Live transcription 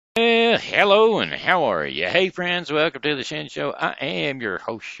Hello and how are you? Hey friends, welcome to the Shen Show. I am your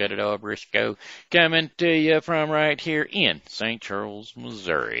host, Shut It All Briscoe, coming to you from right here in St. Charles,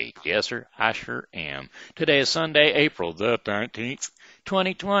 Missouri. Yes, sir, I sure am. Today is Sunday, April the 13th,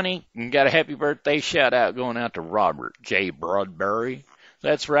 2020. Got a happy birthday shout out going out to Robert J. Broadberry.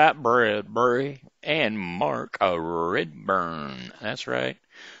 That's right, Bradbury. And Mark Redburn. That's right.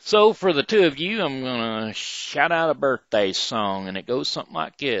 So for the two of you, I'm gonna shout out a birthday song, and it goes something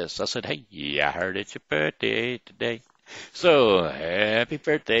like this. I said, "Hey, yeah, I heard it's your birthday today. So happy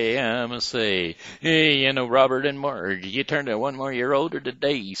birthday, I'ma say. Hey, Robert and Mark, you turned a 1 more year older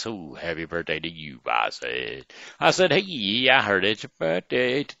today. So happy birthday to you, I said. I said, hey, yeah, I heard it's your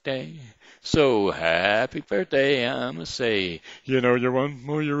birthday today. So happy birthday, I'ma say. You're 1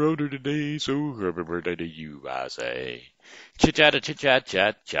 more year older today. So happy birthday to you, I say. Chit-chatta,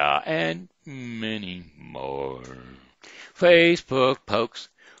 chit-chat-chat-cha, and many more. Facebook pokes.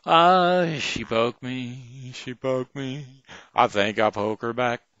 Ah, she poked me, she poked me. I think I'll poke her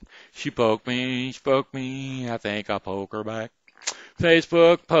back. She poked me, I think I'll poke her back.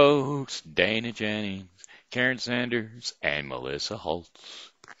 Facebook pokes Dana Jennings, Karen Sanders, and Melissa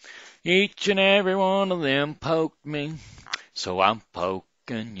Holtz. Each and every one of them poked me, so I'm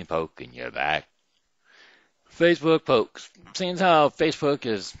poking you back. Facebook pokes. Seeing how Facebook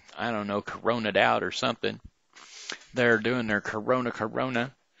is, I don't know, corona'd out or something. They're doing their corona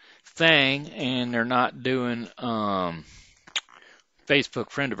thing, and they're not doing Facebook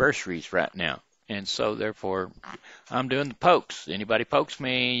friendiversaries right now. And so, therefore, I'm doing the pokes. Anybody pokes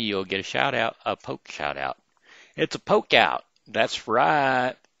me, you'll get a shout out, a poke shout out. It's a poke out. That's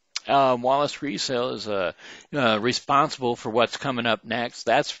right. Wallace Resale is responsible for what's coming up next.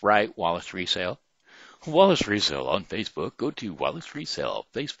 That's right, Wallace Resale. Wallace Resale on Facebook. Go to Wallace Resale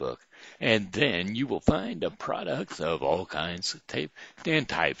Facebook, and then you will find the products of all kinds of tape and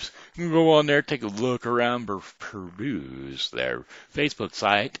types. Go on there, take a look around, peruse their Facebook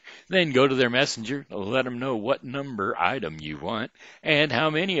site, then go to their messenger, let them know what number item you want and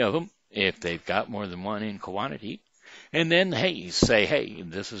how many of them, if they've got more than one in quantity. And then, hey, say, hey,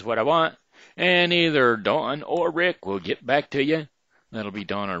 this is what I want, and either Dawn or Rick will get back to you. That'll be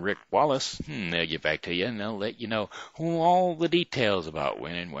Dawn or Rick Wallace. They'll get back to you and they'll let you know all the details about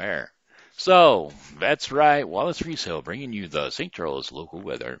when and where. So, that's right, Wallace Resale bringing you the St. Charles local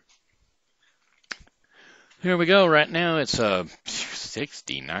weather. Here we go. Right now it's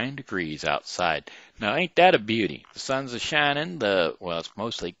 69 degrees outside. Now, ain't that a beauty? The sun's a shining. Well, it's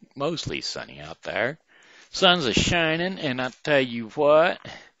mostly sunny out there. Sun's a shining, and I tell you what,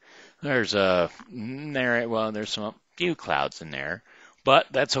 there's some few clouds in there. But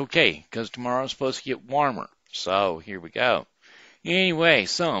that's okay, because tomorrow's supposed to get warmer. So here we go. Anyway,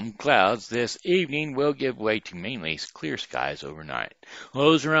 some clouds this evening will give way to mainly clear skies overnight.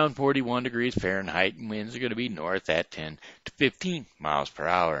 Lows around 41 degrees Fahrenheit, and winds are going to be north at 10 to 15 miles per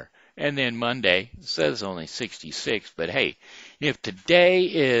hour. And then Monday, it says only 66, but hey, if today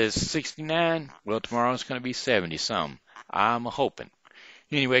is 69, well, tomorrow's going to be 70-some. I'm hoping.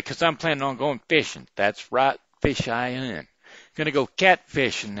 Anyway, because I'm planning on going fishing. That's right, fish I am. Gonna go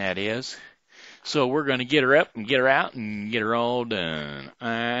catfishing, that is. So we're gonna get her up and get her out and get her all done.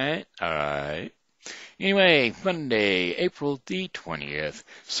 Alright. Anyway, Monday, April the 20th.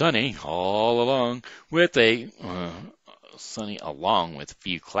 Sunny all along with sunny along with a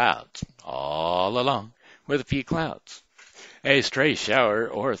few clouds. All along with a few clouds. A stray shower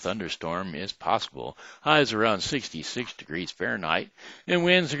or thunderstorm is possible. Highs around 66 degrees Fahrenheit, and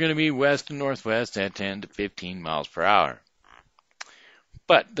winds are going to be west and northwest at 10 to 15 miles per hour.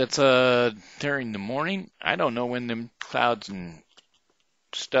 But that's during the morning. I don't know when them clouds and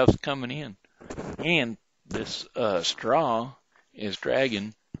stuff's coming in. And this straw is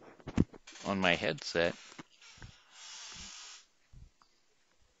dragging on my headset.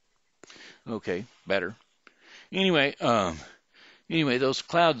 Okay, better. Anyway, those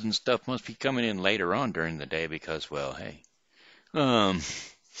clouds and stuff must be coming in later on during the day because, well, hey,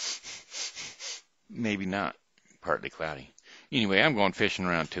 maybe not. Partly cloudy. Anyway, I'm going fishing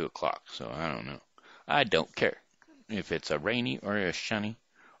around 2 o'clock, so I don't know. I don't care if it's a rainy or a sunny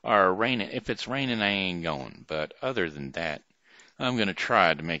or raining. If it's raining, I ain't going. But other than that, I'm going to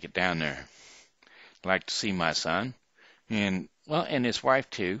try to make it down there. I'd like to see my son and his wife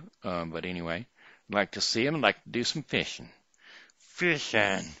too. But anyway, I'd like to see him. I'd like to do some fishing.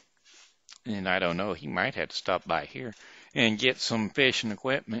 Fishing. And I don't know, he might have to stop by here and get some fishing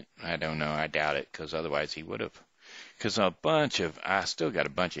equipment. I don't know. I doubt it because otherwise he would have. Because I still got a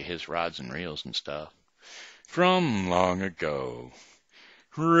bunch of his rods and reels and stuff from long ago.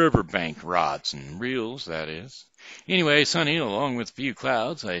 riverbank rods and reels, that is. Anyway, sunny along with a few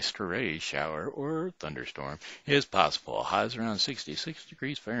clouds, a stray shower or thunderstorm is possible. Highs around 66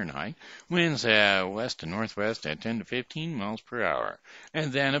 degrees Fahrenheit. Winds west to northwest at 10 to 15 miles per hour.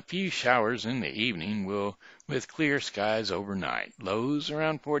 And then a few showers in the evening with clear skies overnight. Lows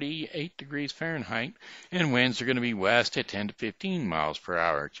around 48 degrees Fahrenheit. And winds are going to be west at 10 to 15 miles per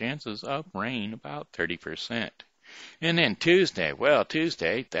hour. Chances of rain about 30%. And then Tuesday,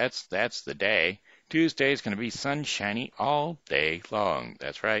 that's the day. Tuesday is going to be sunshiny all day long.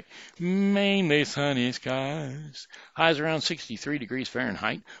 That's right. Mainly sunny skies. Highs around 63 degrees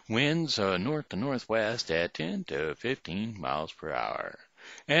Fahrenheit. Winds north to northwest at 10 to 15 miles per hour.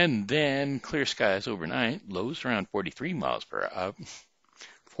 And then clear skies overnight. Lows around 43 miles per hour.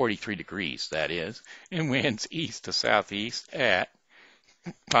 43 degrees, that is. And winds east to southeast at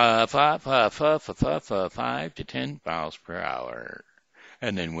 5 to 10 miles per hour.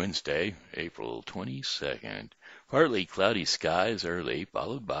 And then Wednesday, April 22nd, partly cloudy skies early,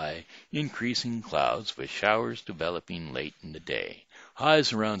 followed by increasing clouds with showers developing late in the day.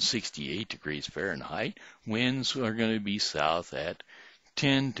 Highs around 68 degrees Fahrenheit. Winds are going to be south at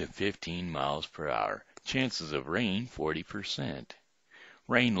 10 to 15 miles per hour. Chances of rain 40%.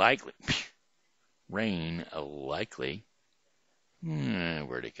 Rain likely. Rain likely.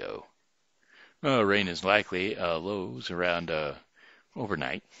 Where'd it go? Rain is likely. Lows around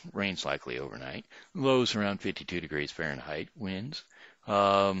overnight. Rain's likely overnight. Lows around 52 degrees Fahrenheit. Winds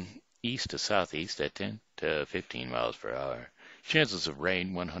east to southeast at 10 to 15 miles per hour. Chances of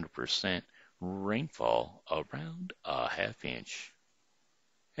rain 100%. Rainfall around a half inch.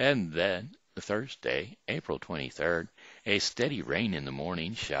 And then Thursday, April 23rd, a steady rain in the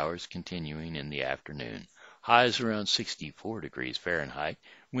morning, showers continuing in the afternoon. Highs around 64 degrees Fahrenheit.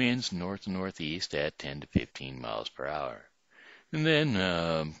 Winds north to northeast at 10 to 15 miles per hour. And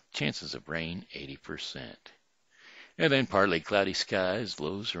then chances of rain 80%. And then partly cloudy skies,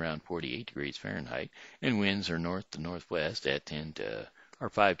 lows around 48 degrees Fahrenheit, and winds are north to northwest at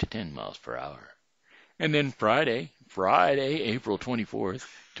 5 to 10 miles per hour. And then Friday, April 24th,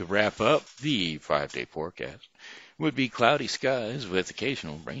 to wrap up the 5-day forecast, would be cloudy skies with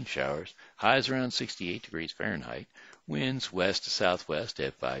occasional rain showers, highs around 68 degrees Fahrenheit, winds west to southwest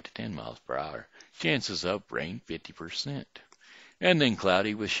at 5 to 10 miles per hour, chances of rain 50%. And then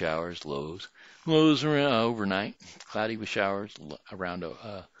cloudy with showers, lows around overnight, cloudy with showers around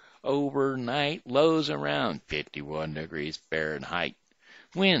overnight, lows around 51 degrees Fahrenheit.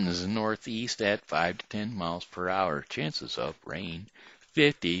 Winds northeast at 5 to 10 miles per hour. Chances of rain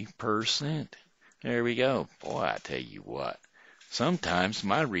 50%. There we go. Boy, I tell you what, sometimes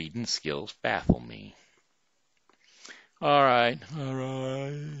my reading skills baffle me. All right.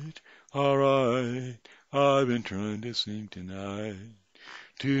 I've been trying to sing tonight.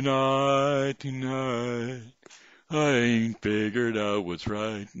 I ain't figured out what's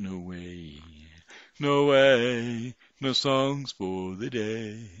right. No way. No songs for the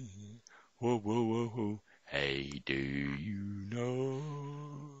day. Whoa. Hey, do you know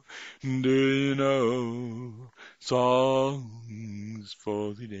songs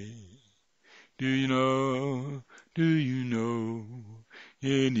for the day? Do you know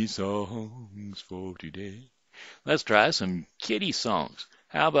any songs for today? Let's try some kiddie songs.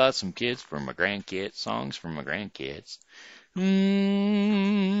 How about some kids for my grandkids? Songs for my grandkids. We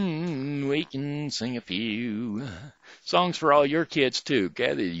can sing a few songs for all your kids too.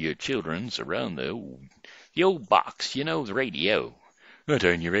 Gather your childrens around the old box, the radio.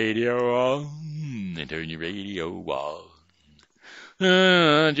 Turn your radio on, and turn your radio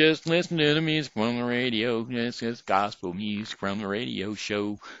on. Just listen to the music from the radio. This is gospel music from the radio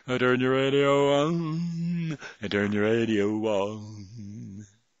show. Turn your radio on, and turn your radio on.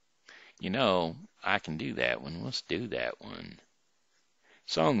 I can do that one. Let's do that one.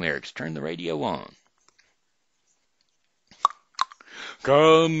 Song lyrics, turn the radio on.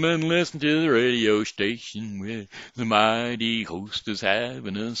 Come and listen to the radio station where the mighty host is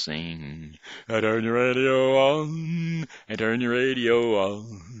having a sing. Turn your radio on, and turn your radio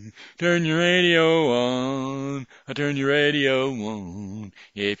on. Turn your radio on, turn your radio on.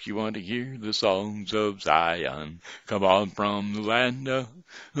 If you want to hear the songs of Zion, come on from the land of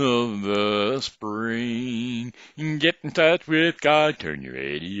the spring. Get in touch with God, turn your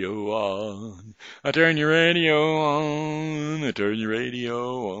radio on. Turn your radio on, turn your radio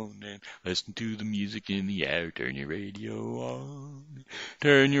on, and listen to the music in the air. Turn your radio on.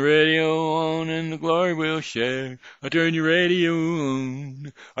 Turn your radio on, and the glory will share. Turn your radio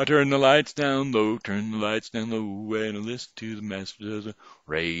on. I turn the lights down low, turn the lights down low, and I listen to the masters of the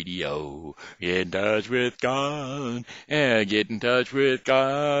radio. Get in touch with God, yeah, get in touch with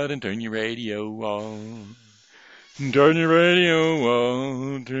God, and turn your radio on. Turn your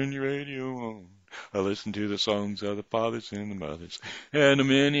radio on, turn your radio on. I listen to the songs of the fathers and the mothers, and the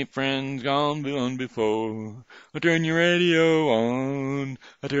many friends gone before. I turn your radio on,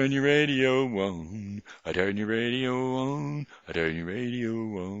 I turn your radio on, I turn your radio on, I turn your radio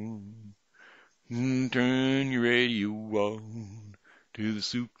on. Turn your radio on, to the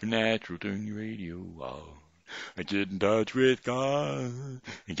supernatural, turn your radio on. I get in touch with God,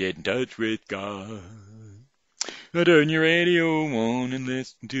 I get in touch with God. Turn your radio on and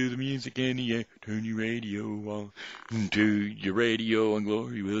listen to the music in the air. Turn your radio on to your radio and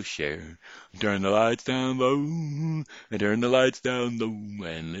glory will share. Turn the lights down low and turn the lights down low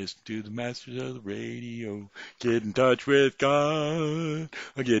and listen to the masters of the radio. Get in touch with God.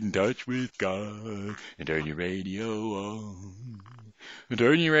 Get in touch with God and turn your radio on.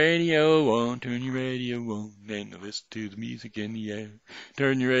 Turn your radio on, turn your radio on, and listen to the music in the air.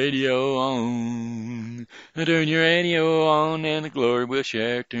 Turn your radio on, turn your radio on, and the glory will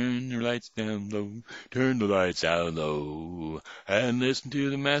share. Turn the lights down low, turn the lights down low, and listen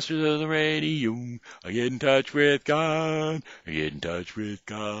to the masters of the radio. I get in touch with God, I get in touch with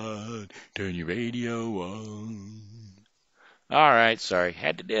God. Turn your radio on. All right, sorry,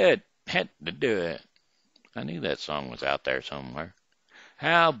 had to do it. I knew that song was out there somewhere.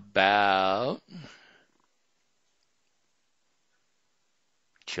 How about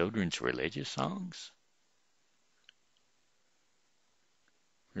children's religious songs?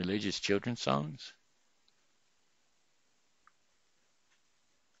 Religious children's songs?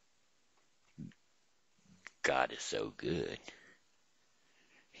 God is so good.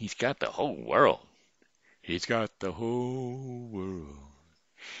 He's got the whole world. He's got the whole world.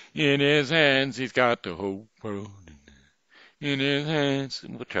 In his hands, he's got the whole world. In his hands.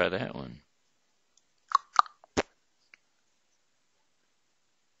 We'll try that one.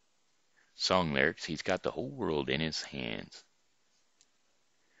 Song lyrics, he's got the whole world in his hands.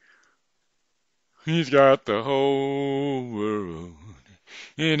 He's got the whole world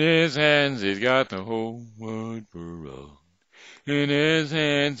in his hands. He's got the whole world. In his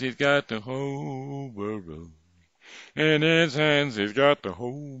hands, he's got the whole world. In his hands, he's got the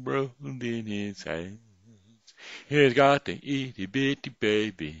whole world in his hands. He's got the itty bitty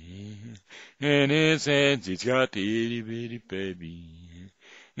baby. In his hands, he's got the itty bitty baby.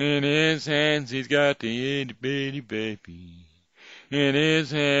 In his hands, he's got the itty bitty baby. In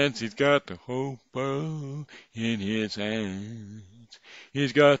his hands, he's got the whole world in his hands.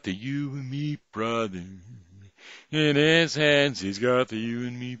 He's got the you and me brother. In his hands, he's got the you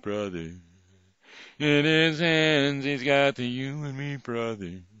and me brother. In his hands, he's got the you and me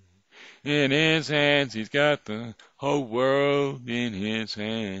brother. In his hands, he's got the whole world in his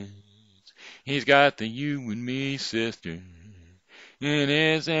hands. He's got the you and me sister. In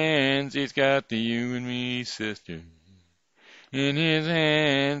his hands, he's got the you and me sister. In his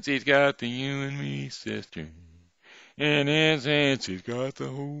hands, he's got the you and me sister. In his hands, he's got the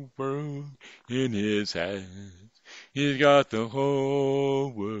whole world in his hands. He's got the whole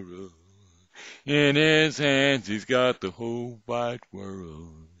world. In his hands, he's got the whole wide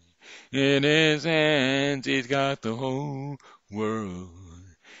world. In his hands, he's got the whole world.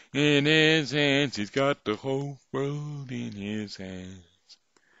 In his hands, he's got the whole world in his hands.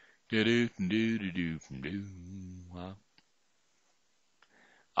 Do-do-do-do-do-do.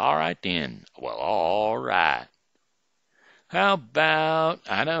 All right then. Well, all right. How about,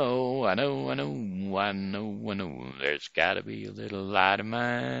 I know, there's gotta be a little light of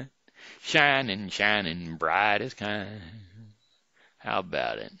mine, shining bright as kind. How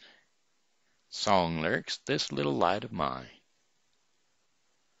about it? Song lyrics, this little light of mine.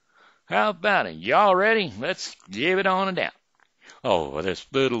 How about it? Y'all ready? Let's give it on down. Oh, this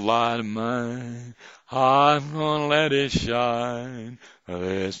little light of mine, I'm gonna let it shine.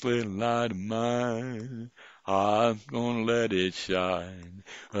 This little light of mine, I'm gonna let it shine.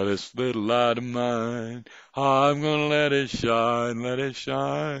 This little light of mine, I'm gonna let it shine, let it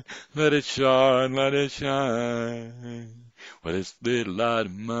shine, let it shine, let it shine. Well, this little light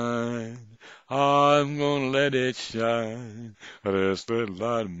of mine, I'm gonna let it shine. This little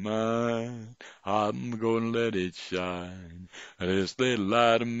light of mine, I'm gonna let it shine. This little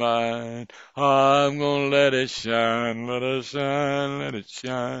light of mine, I'm gonna let it shine, let it shine, let it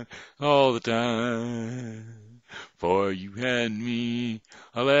shine all the time. For you and me,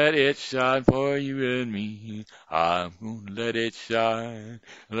 I'll let it shine for you and me. I'm gonna let it shine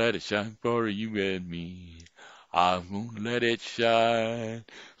for you and me. I'm gonna let it shine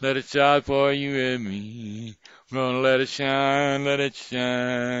for you and me. I'm gonna let it shine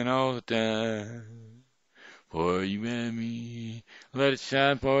all the time. For you and me, let it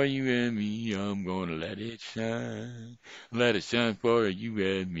shine for you and me. I'm gonna let it shine for you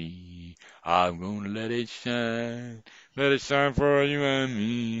and me. I'm gonna let it shine for you and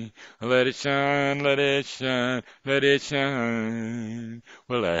me. Let it shine.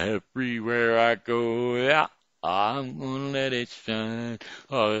 Well, everywhere I go, yeah, I'm gonna let it shine.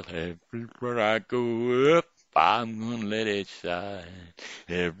 Oh, everywhere I go, up, I'm gonna let it shine.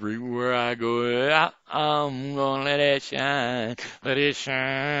 Everywhere I go, I'm gonna let it shine. Let it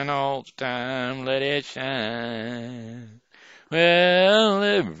shine all the time. Let it shine. Well,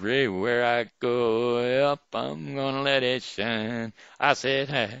 everywhere I go, up, I'm gonna let it shine. I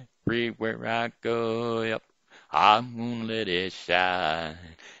said, everywhere I go, up, I'm gonna let it shine.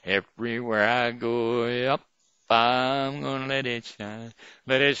 Everywhere I go, up, I'm gonna let it shine.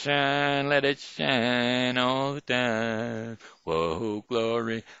 Let it shine all the time. Whoa,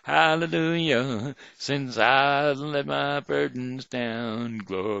 glory, hallelujah, since I let my burdens down.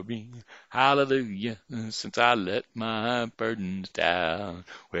 Glory, hallelujah, since I let my burdens down.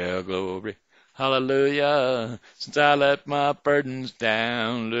 Well, glory, hallelujah, since I let my burdens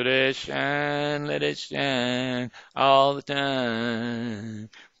down. Let it shine all the time.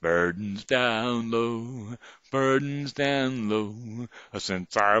 Burdens down low, since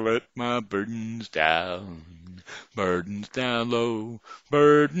I let my burdens down. Burdens down low,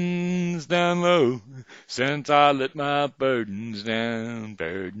 since I let my burdens down.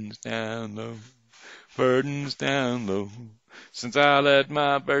 Burdens down low, since I let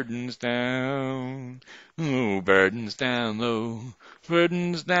my burdens down. Oh, burdens down low,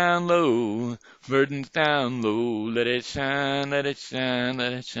 burdens down low, burdens down low. Let it shine, let it shine,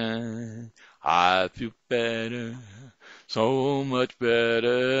 let it shine. I feel better, so much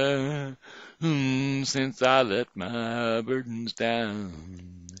better, since I let my burdens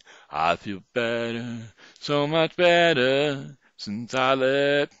down. I feel better, so much better, since I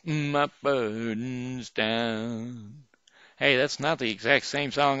let my burdens down. Hey, that's not the exact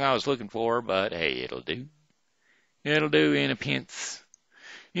same song I was looking for, but hey, it'll do. It'll do in a pinch.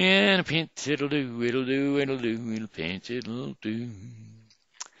 In a pinch, it'll do, in a pinch, it'll do.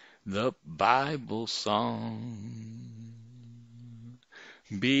 The Bible song.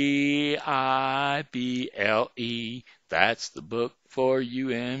 Bible, that's the book for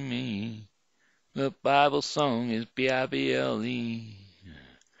you and me. The Bible song is Bible.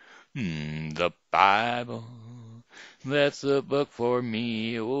 The Bible, that's the book for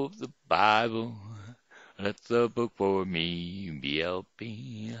me. Oh, the Bible, that's the book for me.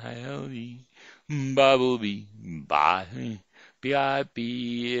 B-L-B-I-L-E, Bible,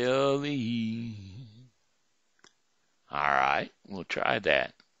 B-I-B-L-E. All right, we'll try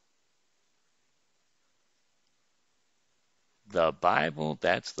that. The Bible,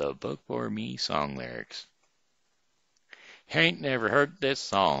 that's the book for me song lyrics. Ain't never heard this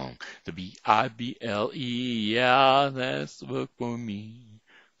song. The B-I-B-L-E, yeah, that's the book for me.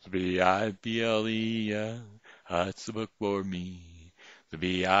 The B-I-B-L-E, yeah, that's the book for me. The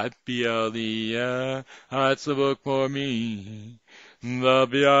B-I-B-L-E, yeah, that's the book for me. The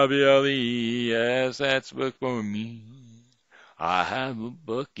B-I-B-L-E, yes, that's the book for me. I have a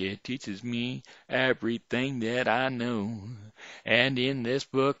book, it teaches me everything that I know. And in this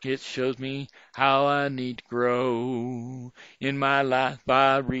book, it shows me how I need to grow. In my life,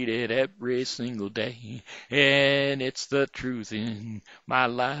 I read it every single day. And it's the truth in my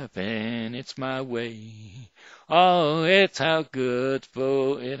life, and it's my way. Oh, it's how God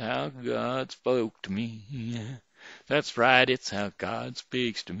spoke to me. That's right, it's how God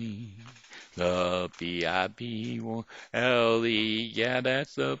speaks to me. The B-I-B-L-E, yeah,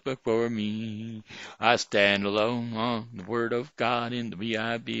 that's the book for me. I stand alone on the Word of God in the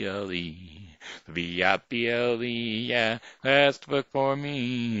B-I-B-L-E. The B-I-B-L-E, yeah, that's the book for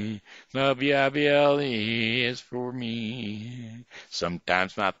me. The B-I-B-L-E is for me.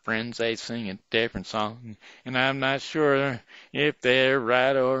 Sometimes my friends, they sing a different song, and I'm not sure if they're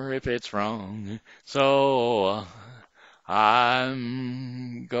right or if it's wrong. So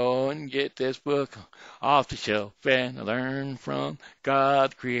I'm going to get this book off the shelf and learn from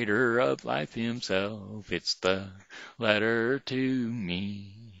God, the creator of life himself. It's the letter to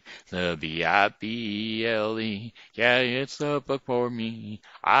me, the B-I-B-L-E. Yeah, it's the book for me.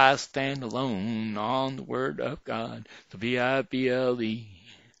 I stand alone on the word of God, the B-I-B-L-E.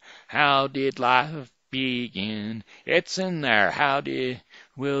 How did life begin? It's in there.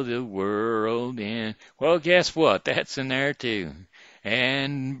 Will the world end? Well, guess what? That's in there too.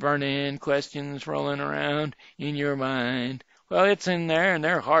 and burning questions rolling around in your mind. Well, it's in there and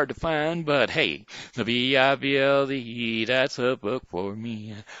they're hard to find, but hey, the Bible, that's a book for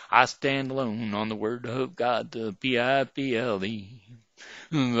me. I stand alone on the Word of God, the Bible.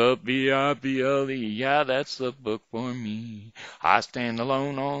 The Bible, yeah, that's the book for me. I stand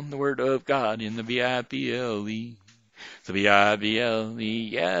alone on the Word of God in the Bible. The Bible,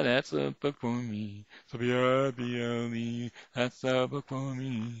 yeah, that's a book for me. The Bible, that's a book for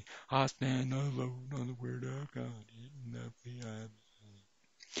me. I stand alone on the Word of God in the Bible.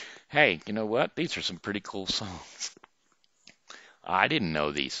 Hey, you know what? These are some pretty cool songs. I didn't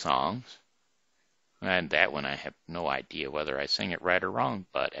know these songs. And that one I have no idea whether I sing it right or wrong,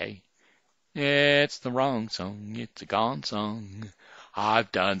 but hey, it's the wrong song. It's a gone song.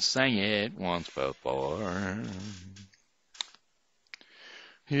 I've done sang it once before.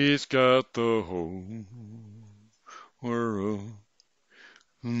 He's got the whole world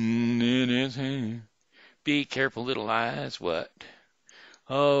in his hand. Be careful, little eyes. What?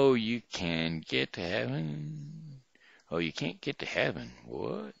 Oh, you can get to heaven. Oh, you can't get to heaven.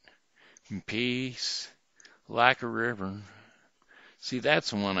 What? Peace like a river. See, that's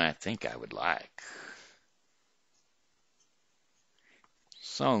the one I think I would like.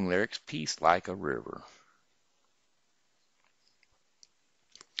 Song lyrics, peace like a river.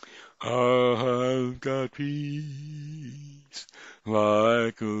 I've got peace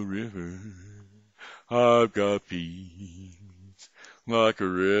like a river. I've got peace like a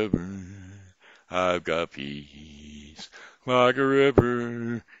river. I've got peace like a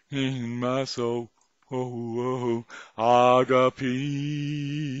river in my soul. Oh, oh, I've got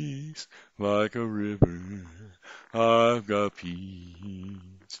peace like a river. I've got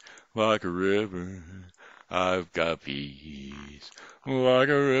peace like a river. I've got peace like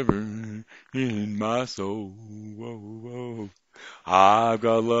a river in my soul. Oh, oh. I've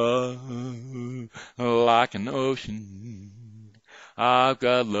got love like an ocean. I've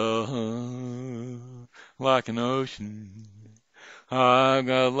got love like an ocean. I've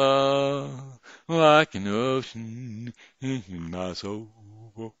got love like an ocean in my soul.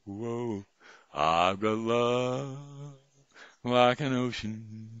 Oh, oh. I've got love like an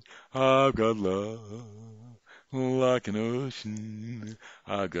ocean. I've got love like an ocean.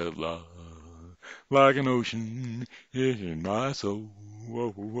 I've got love like an ocean in my soul.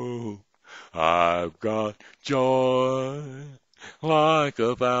 Whoa, whoa. I've got joy like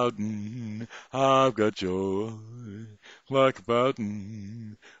a fountain. I've got joy like a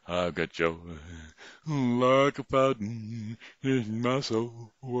fountain. I've got joy like a fountain in my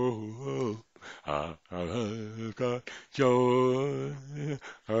soul. Whoa, I've got joy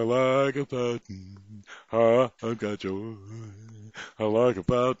like a fountain. I've got joy like a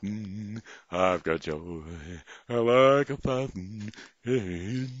fountain. I've got joy like a fountain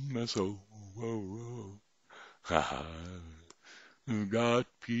in my soul. Whoa, I've got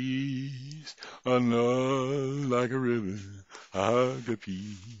peace and love like a river. I've got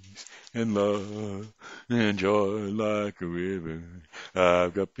peace and love and joy like a river.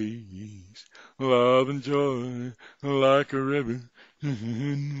 I've got peace, love and joy like a river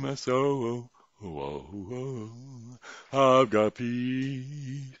in my soul. Whoa, whoa. I've got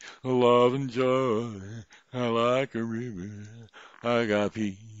peace, love and joy like a river. I got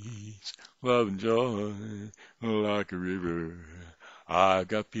peace, love and joy like a river. I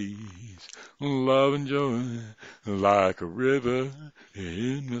got peace, love and joy like a river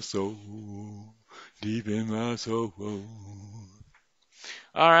in my soul, deep in my soul.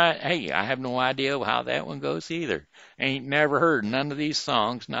 All right, hey, I have no idea how that one goes either. Ain't never heard none of these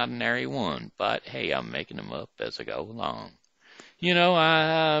songs, not an nary one. But hey, I'm making them up as I go along. You know,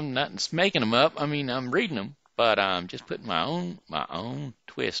 I'm not making them up. I mean, I'm reading them, but I'm just putting my own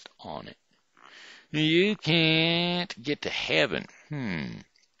twist on it. You can't get to heaven.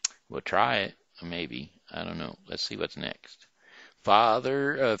 We'll try it, maybe. I don't know. Let's see what's next.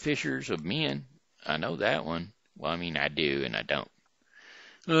 Father, fishers of men. I know that one. Well, I mean, I do and I don't.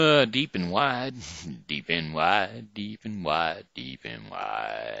 Deep and wide, deep and wide, deep and wide, deep and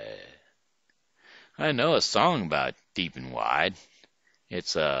wide. I know a song about deep and wide.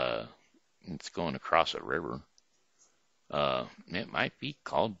 It's going across a river. It might be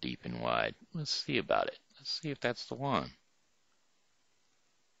called Deep and Wide. Let's see about it. Let's see if that's the one.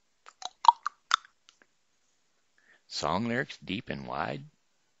 Song lyrics, deep and wide.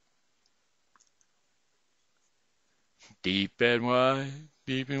 Deep and wide,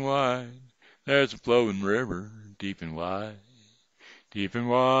 deep and wide. There's a flowing river, deep and wide. Deep and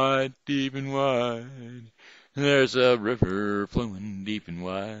wide, deep and wide. There's a river flowing deep and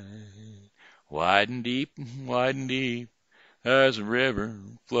wide. Wide and deep, wide and deep. There's a river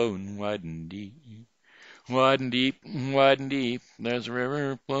flowing wide and deep. Wide and deep, wide and deep. There's a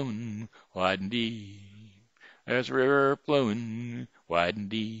river flowing wide and deep. There's a river flowing wide and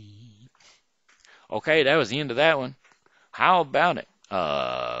deep. Okay, that was the end of that one. How about it?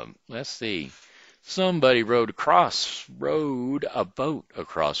 Let's see. Somebody rode a boat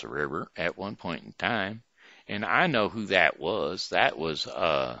across a river at one point in time, and I know who that was. That was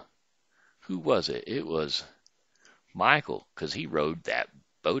who was it? It was Michael, 'cause he rode that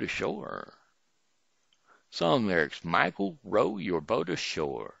boat ashore. Song lyrics: Michael, row your boat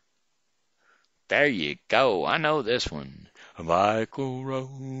ashore. There you go. I know this one. Michael,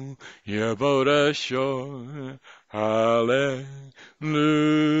 row your boat ashore. Hallelujah.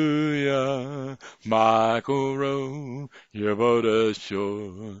 Michael, row your boat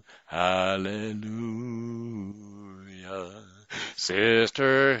ashore. Hallelujah.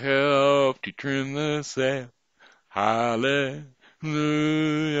 Sister, help to trim the sail. Hallelujah.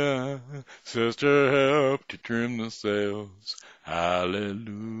 Sister, help to trim the sails. Hallelujah.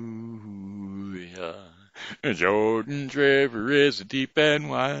 Jordan's river is deep and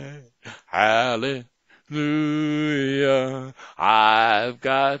wide. Hallelujah. I've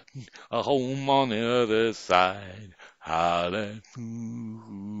got a home on the other side. Hallelujah.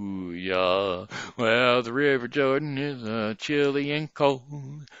 Well, the river Jordan is chilly and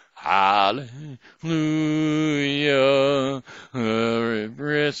cold. Hallelujah. The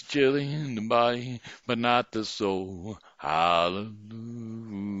river is chilly in the body, but not the soul. Hallelujah.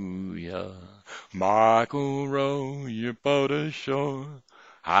 Michael, row your boat ashore.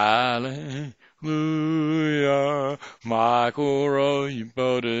 Hallelujah. Michael, row your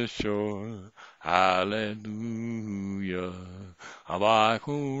boat ashore. Hallelujah.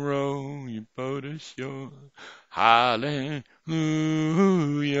 Michael, row your boat ashore. Hallelujah.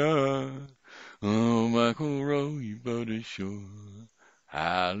 Oh, Michael, row your boat ashore.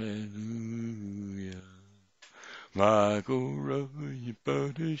 Hallelujah. Michael, row your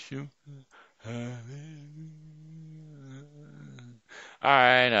boat ashore. Hallelujah. All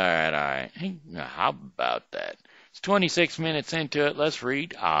right, all right, all right. Hey, now how about that? It's 26 minutes into it. Let's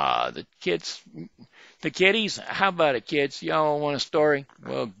read. The kiddies. How about it, kids? Y'all want a story?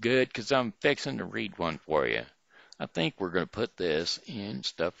 Well, good, 'cause I'm fixing to read one for you. I think we're going to put this in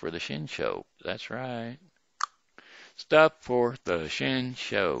Stuff for the Shen Show. That's right. Stuff for the Shen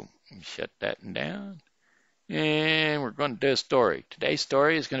Show. Shut that down. And we're going to do a story. Today's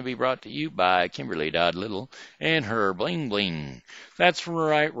story is going to be brought to you by Kimberly Dodd Little and her Bling Bling. That's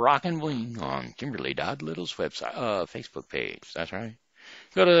right, Rockin' Bling on Kimberly Dodd Little's website, Facebook page. That's right.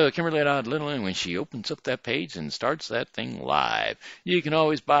 Go to Kimberly Dodd Little, and when she opens up that page and starts that thing live, you can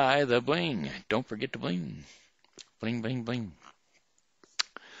always buy the bling. Don't forget to bling. Bling, bling, bling.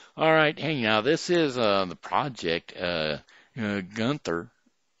 All right, hey, now this is the project Gunther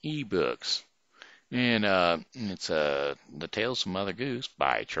eBooks. And it's The Tales of Mother Goose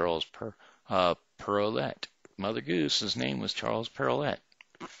by Charles Perrollet. Mother Goose's name was Charles Perrollet.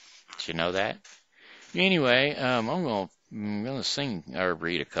 Did you know that? Anyway, I'm gonna sing or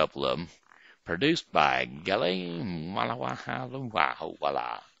read a couple of them. Produced by Gale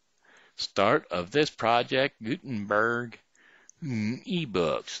Malawahala. Start of this project, Gutenberg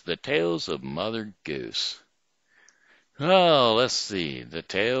eBooks, The Tales of Mother Goose. Oh, let's see. The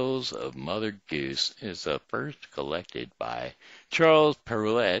Tales of Mother Goose is first collected by Charles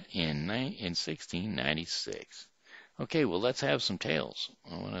Perrollet in 1696. Okay, well, let's have some tales.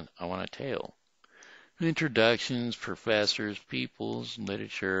 I want a tale. Introductions, professors, peoples,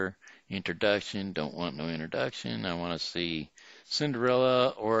 literature. Introduction, don't want no introduction. I want to see Cinderella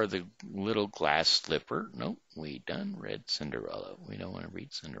or the Little Glass Slipper. Nope, we done read Cinderella. We don't want to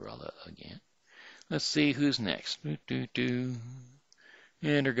read Cinderella again. Let's see who's next. And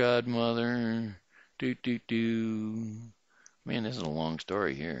her godmother. Man, this is a long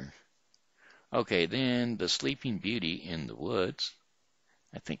story here. Okay, then the Sleeping Beauty in the Woods.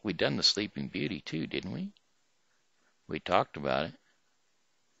 I think we done the Sleeping Beauty too, didn't we? We talked about it.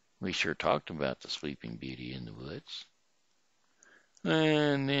 We sure talked about the Sleeping Beauty in the Woods.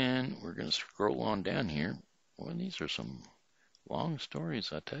 And then we're going to scroll on down here. Well, these are some long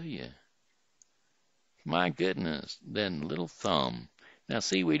stories, I tell you. My goodness. Then Little Thumb. Now,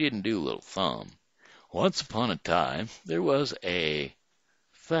 see, we didn't do Little Thumb. Once upon a time, there was a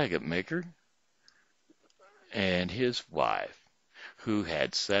faggot maker and his wife who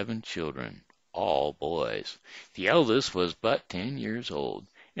had 7 children, all boys. The eldest was but 10 years old,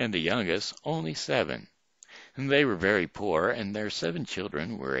 and the youngest only 7. And they were very poor, and their 7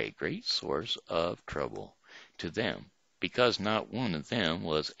 children were a great source of trouble to them, because not one of them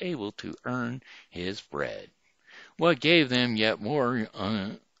was able to earn his bread. What gave them yet more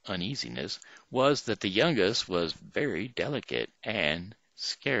uneasiness was that the youngest was very delicate and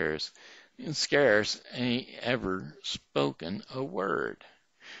scarce ever spoken a word,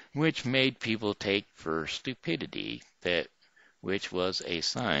 which made people take for stupidity that which was a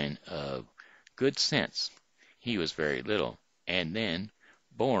sign of good sense. He was very little, and then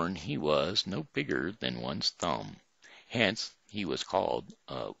born he was no bigger than one's thumb. Hence he was called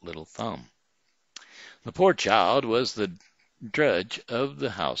a little thumb. The poor child was the drudge of the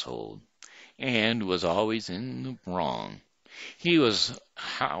household, and was always in the wrong. He was,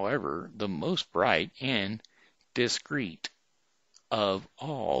 however, the most bright and discreet of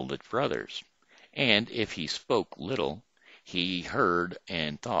all the brothers, and if he spoke little, he heard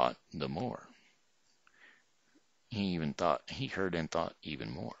and thought the more. He heard and thought even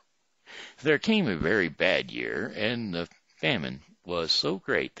more. There came a very bad year, and the famine was so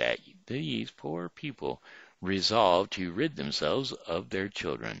great that these poor people resolved to rid themselves of their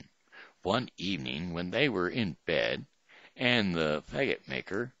children. One evening, when they were in bed, and the faggot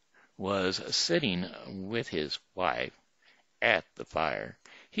maker was sitting with his wife at the fire,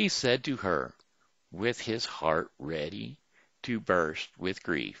 he said to her, with his heart ready to burst with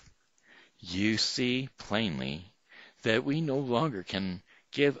grief, "You see plainly that we no longer can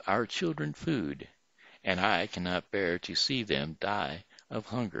give our children food, and I cannot bear to see them die of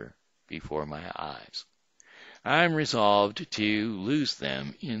hunger before my eyes. I am resolved to lose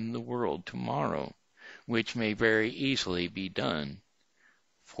them in the world tomorrow, which may very easily be done,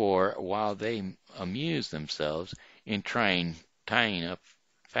 for while they amuse themselves in tying up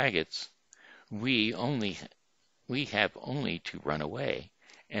faggots, we have only to run away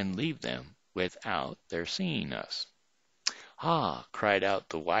and leave them without their seeing us." "Ah!" cried out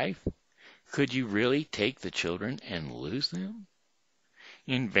the wife, "could you really take the children and lose them?"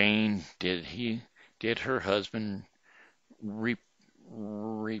 In vain did her husband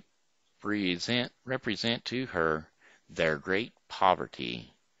represent to her their great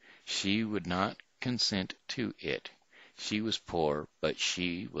poverty. She would not consent to it. She was poor, but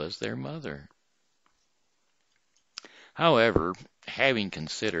she was their mother. However, having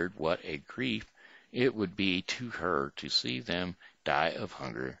considered what a grief it would be to her to see them die of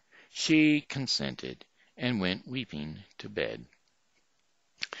hunger, she consented, and went weeping to bed.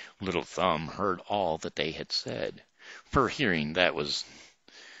 Little Thumb heard all that they had said, for hearing that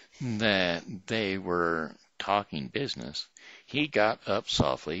they were talking business, he got up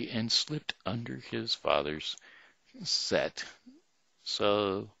softly and slipped under his father's seat,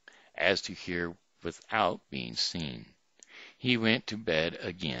 so as to hear without being seen. He went to bed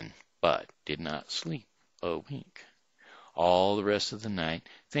again, but did not sleep a wink all the rest of the night,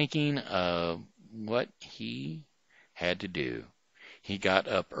 thinking of what he had to do. He got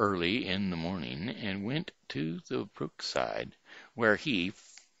up early in the morning and went to the brookside, where he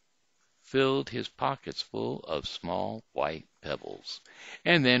filled his pockets full of small white pebbles,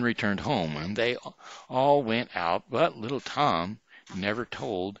 and then returned home, and they all went out, but little Tom never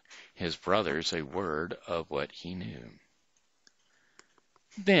told his brothers a word of what he knew.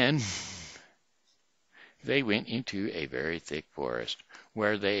 Then they went into a very thick forest,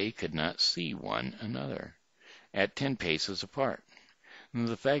 where they could not see one another, at 10 paces apart.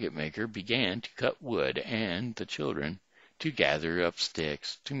 The faggot maker began to cut wood, and the children to gather up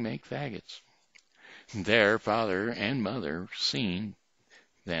sticks to make faggots. Their father and mother, seeing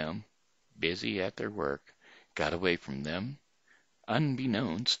them busy at their work, got away from them,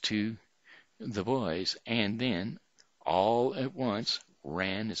 unbeknownst to the boys, and then all at once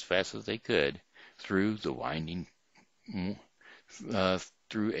ran as fast as they could through a winding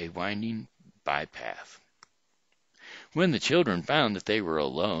bypath. When the children found that they were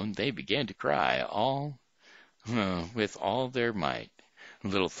alone, they began to cry with all their might.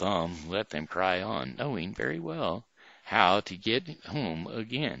 Little Thumb let them cry on, knowing very well how to get home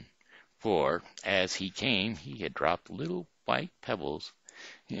again, for as he came he had dropped little white pebbles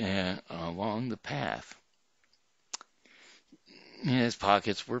along the path. His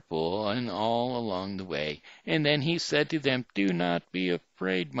pockets were full, and all along the way, and then he said to them, "Do not be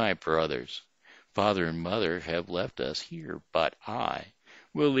afraid, my brothers. Father and mother have left us here, but I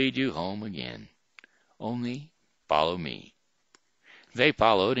will lead you home again. Only follow me." They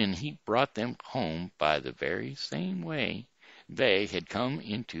followed, and he brought them home by the very same way they had come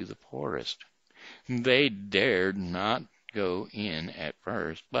into the forest. They dared not go in at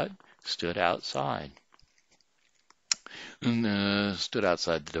first, but stood outside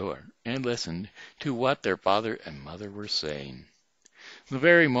the door, and listened to what their father and mother were saying. The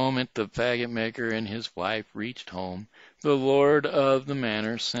very moment the faggot maker and his wife reached home, the lord of the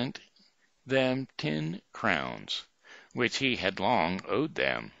manor sent them 10 crowns, which he had long owed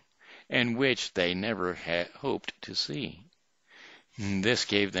them, and which they never had hoped to see. This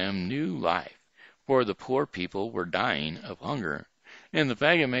gave them new life, for the poor people were dying of hunger, and the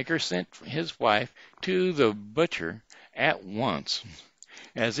faggot maker sent his wife to the butcher at once,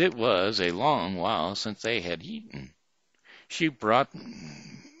 as it was a long while since they had eaten. She brought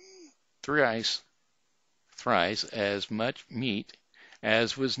thrice as much meat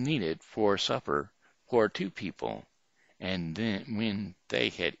as was needed for supper for 2 people, and then when they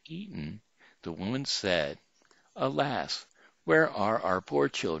had eaten, the woman said, "Alas, where are our poor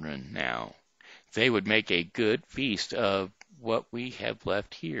children now? They would make a good feast of what we have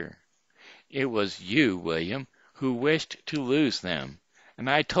left here. It was you, William, who wished to lose them, and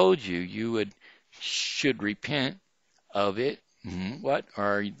I told you should repent of it. What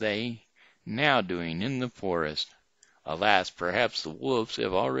are they now doing in the forest? Alas, perhaps the wolves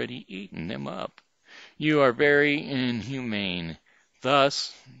have already eaten them up. You are very inhumane,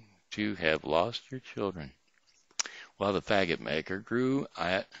 thus to have lost your children." While the faggot maker grew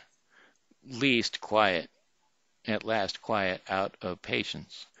at last quiet out of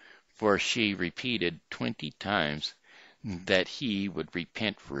patience, for she repeated 20 times that he would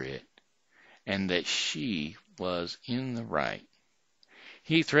repent for it, and that she was in the right.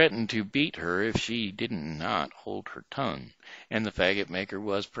 He threatened to beat her if she did not hold her tongue, and the faggot maker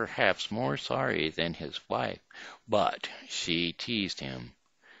was perhaps more sorry than his wife, but she teased him,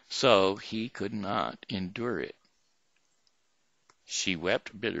 so he could not endure it. She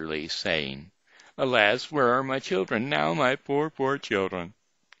wept bitterly, saying, "Alas, where are my children now, my poor, poor children?"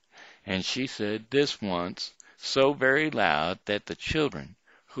 And she said this once so very loud that the children,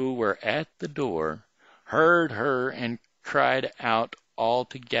 who were at the door, heard her and cried out all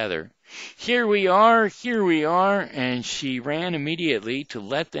together, "Here we are, here we are!" And she ran immediately to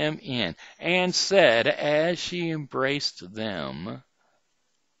let them in, and said as she embraced them,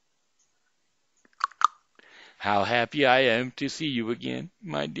 "How happy I am to see you again,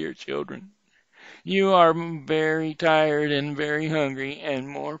 my dear children. You are very tired and very hungry, and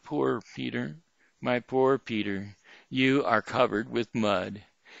more poor Peter, my poor Peter, you are covered with mud.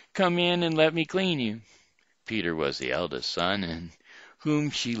 Come in and let me clean you." Peter was the eldest son, and whom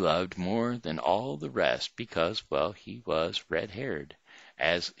she loved more than all the rest, because, well, he was red-haired,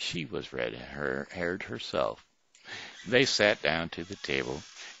 as she was red-haired herself. They sat down to the table,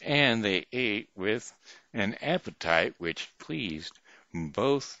 and they ate with an appetite which pleased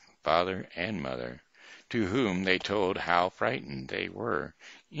both father and mother, to whom they told how frightened they were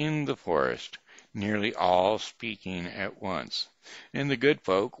in the forest, nearly all speaking at once, and the good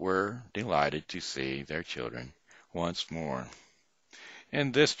folk were delighted to see their children once more.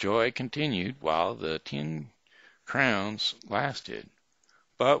 And this joy continued while the 10 crowns lasted,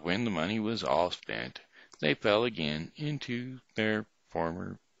 but when the money was all spent, they fell again into their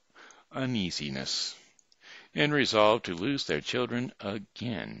former uneasiness, and resolved to lose their children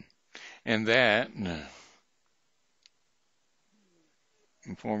again, and that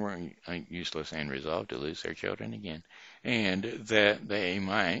former useless and resolved to lose their children again, and that they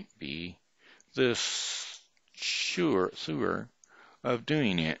might be the surer of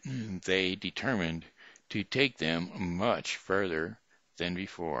doing it, they determined to take them much further than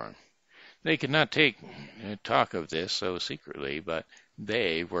before. They could not talk of this so secretly, but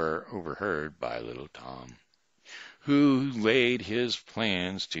they were overheard by little Tom, who laid his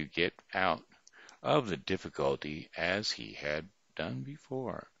plans to get out of the difficulty as he had done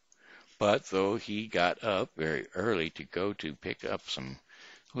before. But though he got up very early to go to pick up some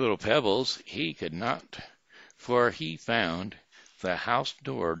little pebbles, he could not, for he found the house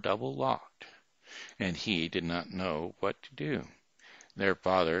door double locked, and he did not know what to do. Their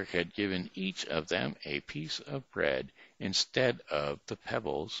father had given each of them a piece of bread instead of the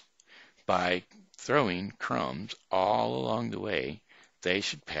pebbles, by throwing crumbs all along the way they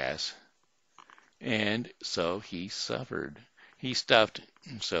should pass, and so he stuffed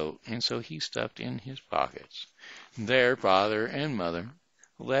in his pockets. Their father and mother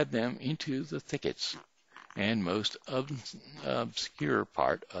led them into the thickets and most obscure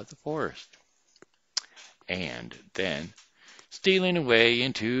part of the forest, and then, stealing away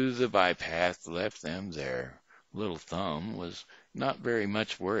into the bypath, left them there. Little Thumb was not very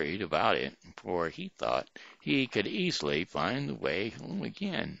much worried about it, for he thought he could easily find the way home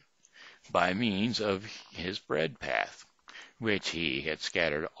again by means of his bread path, which he had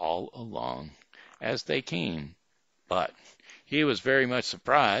scattered all along as they came. But he was very much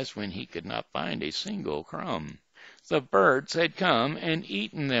surprised when he could not find a single crumb. The birds had come and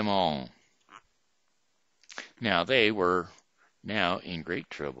eaten them all. Now they were in great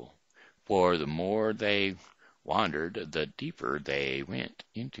trouble, for the more they wandered, the deeper they went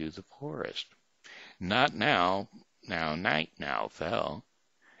into the forest. Not now, now night now fell,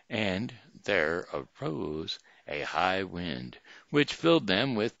 and there arose a high wind, which filled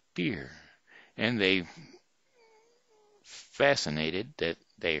them with fear, and they fascinated that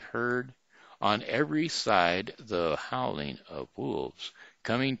they heard on every side the howling of wolves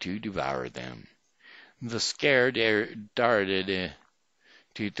coming to devour them. The scared darted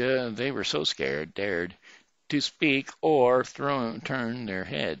they were so scared, dared to speak or turn their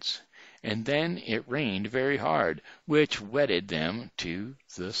heads. And then it rained very hard, which wetted them to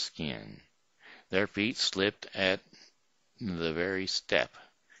the skin. Their feet slipped at every step,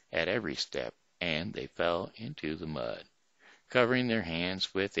 and they fell into the mud, covering their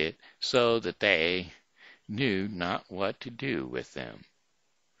hands with it so that they knew not what to do with them.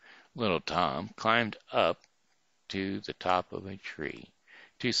 Little Tom climbed up to the top of a tree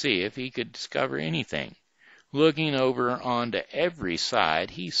to see if he could discover anything. Looking over onto every side,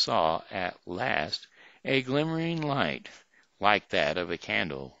 he saw at last a glimmering light, like that of a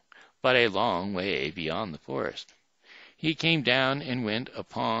candle, but a long way beyond the forest. He came down and went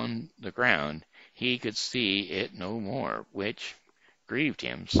upon the ground. He could see it no more, which grieved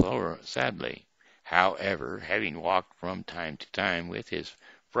him sadly. However, having walked from time to time with his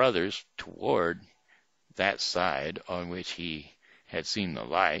brothers toward that side on which he had seen the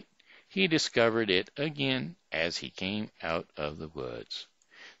light, he discovered it again as he came out of the woods.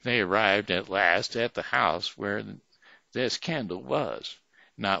 They arrived at last at the house where this candle was,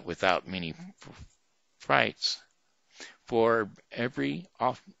 not without many frights, for every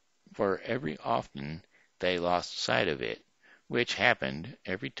often they lost sight of it, which happened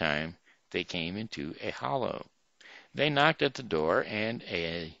every time they came into a hollow. They knocked at the door, and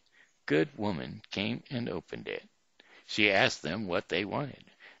a good woman came and opened it. She asked them what they wanted,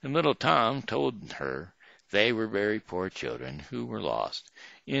 and little Tom told her they were very poor children who were lost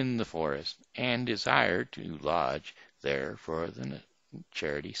in the forest and desired to lodge there for the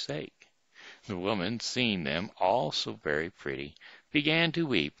charity's sake. The woman, seeing them all so very pretty, began to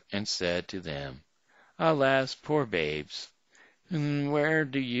weep and said to them, "Alas, poor babes, where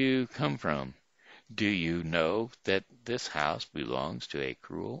do you come from? Do you know that this house belongs to a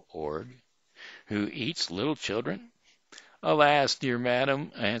cruel orc who eats little children?" "Alas, dear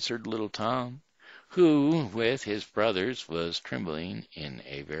madam," answered little Tom, who with his brothers was trembling in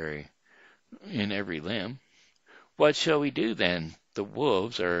every limb. "What shall we do then? The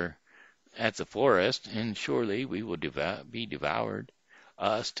wolves are at the forest, and surely we will be devoured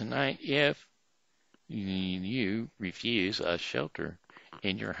us tonight if you refuse us shelter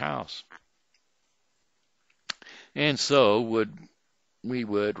in your house. And so we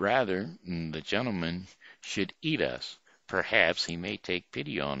would rather the gentleman should eat us. Perhaps he may take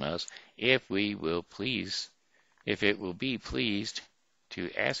pity on us if it will be pleased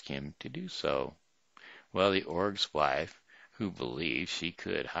to ask him to do so." Well, the org's wife, who believed she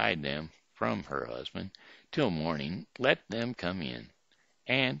could hide them from her husband till morning, let them come in,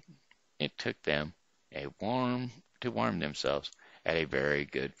 and it took them to warm themselves at a very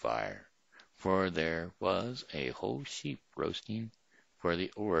good fire, for there was a whole sheep roasting for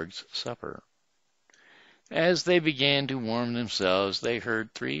the org's supper. As they began to warm themselves, they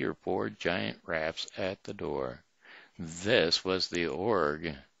heard 3 or 4 giant raps at the door. This was the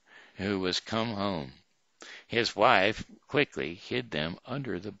org who was come home. His wife quickly hid them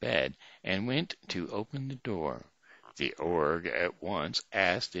under the bed and went to open the door. The org at once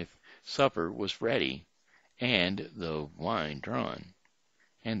asked if supper was ready and the wine drawn,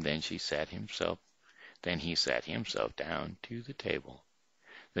 and then he sat himself down to the table.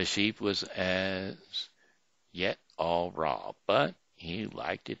 The sheep was as yet all raw, but he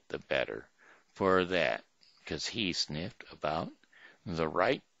liked it the better for that, 'cause he sniffed about the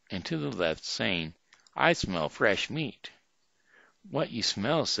right and to the left, saying, "I smell fresh meat." "What you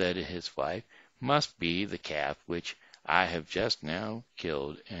smell," said his wife, "must be the calf which I have just now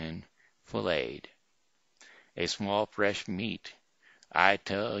killed and filleted." "I smell fresh meat, I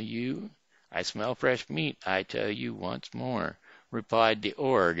tell you once more," replied the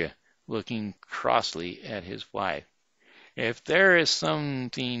org, looking crossly at his wife. "If there is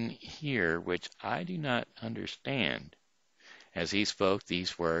something here which I do not understand." As he spoke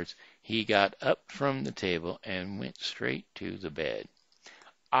these words, he got up from the table and went straight to the bed.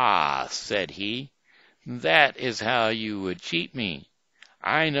 "Ah," said he, "that is how you would cheat me.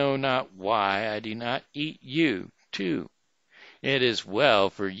 I know not why I do not eat you, too. It is well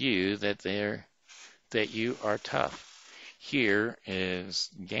for you that you are tough. Here is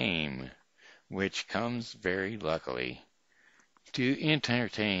game, which comes very luckily to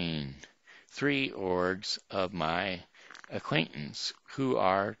entertain 3 orgs of my acquaintance who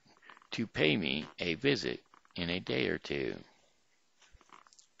are to pay me a visit in a day or two.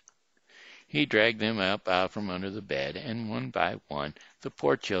 He dragged them up out from under the bed, and one by one the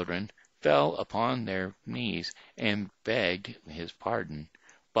poor children fell upon their knees and begged his pardon.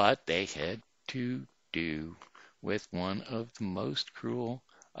 But they had to do with one of the most cruel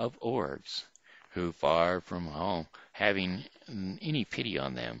of orgs, who, far from home having any pity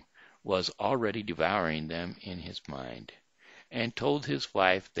on them, was already devouring them in his mind, and told his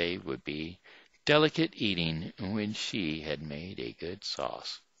wife they would be delicate eating when she had made a good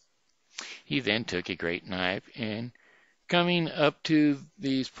sauce. He then took a great knife, and coming up to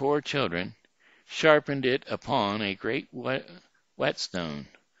these poor children, sharpened it upon a great whetstone,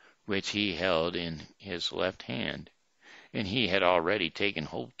 which he held in his left hand, and he had already taken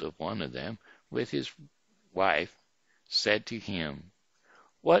hold of one of them with his wife, said to him,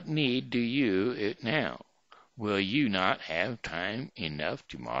 "What need do you it now? Will you not have time enough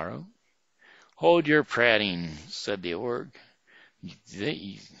tomorrow?" "Hold your prating," said the org.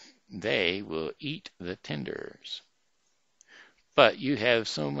 They will eat the tenders." "But you have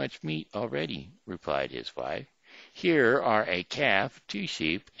so much meat already," replied his wife. "Here are a calf, 2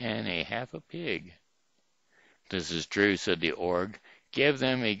 sheep, and a half a pig." "This is true," said the org. "Give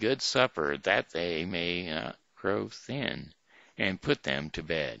them a good supper, that they may not grow thin, and put them to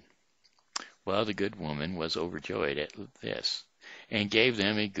bed." Well, the good woman was overjoyed at this, and gave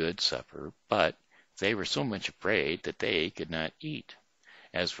them a good supper, but they were so much afraid that they could not eat.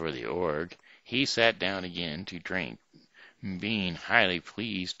 As for the org, he sat down again to drink, being highly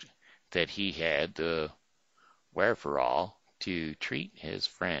pleased that he had the wherewithal to treat his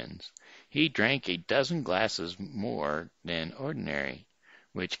friends. He drank a dozen glasses more than ordinary,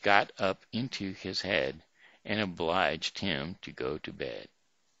 which got up into his head, and obliged him to go to bed.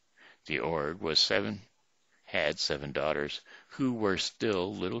 The org had 7 daughters, who were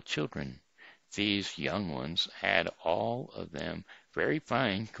still little children. These young ones had all of them very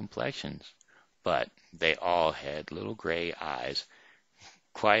fine complexions, but they all had little gray eyes,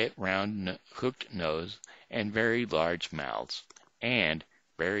 quiet round hooked nose, and very large mouths, and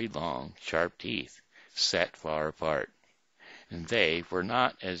very long sharp teeth, set far apart. And they were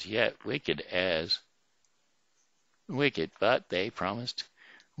not as yet wicked, but they promised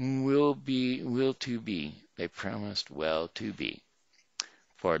well to be,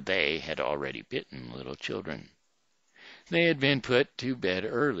 for they had already bitten little children. They had been put to bed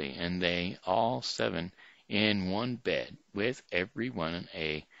early, and they all 7 in one bed, with every one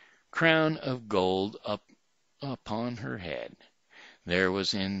a crown of gold upon her head. There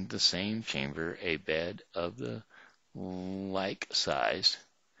was in the same chamber a bed of the like size,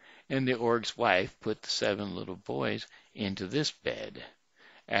 and the org's wife put the 7 little boys into this bed,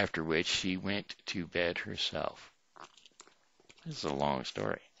 after which she went to bed herself. This is a long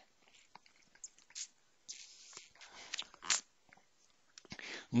story.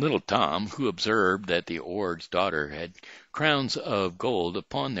 Little Tom, who observed that the org's daughter had crowns of gold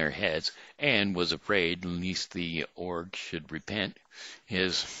upon their heads, and was afraid lest the org should repent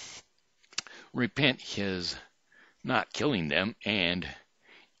his not killing them, and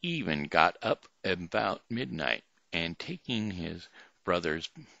even got up about midnight, and taking his brother's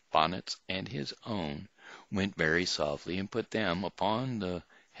bonnets and his own, went very softly and put them upon the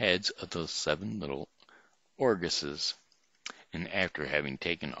heads of those 7 little orguses, and after having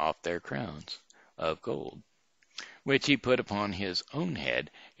taken off their crowns of gold, which he put upon his own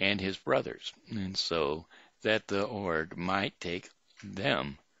head and his brother's, and so that the org might take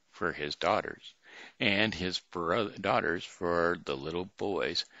them for his daughters, and his daughters for the little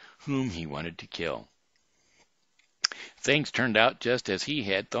boys whom he wanted to kill. Things turned out just as he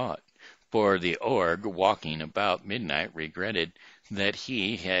had thought, for the org, walking about midnight, regretted that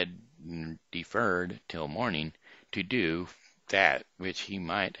he had deferred till morning to do that which he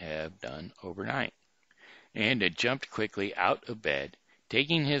might have done overnight, and had jumped quickly out of bed,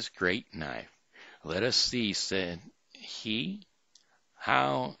 taking his great knife. "Let us see," said he,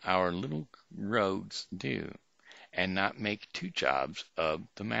 "how our little rogues do, and not make 2 jobs of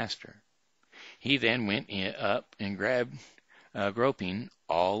the master." He then went up and groping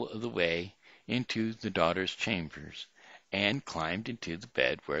all the way into the daughters' chambers, and climbed into the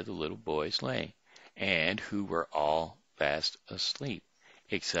bed where the little boys lay, and who were all fast asleep,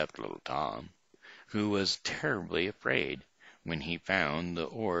 except little Tom, who was terribly afraid when he found the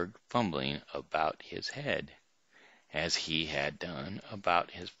org fumbling about his head, as he had done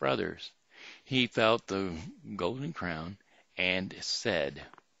about his brother's. He felt the golden crown, and said,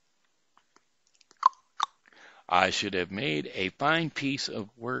 I should have made a fine piece of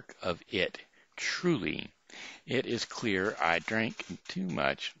work of it. Truly, it is clear I drank too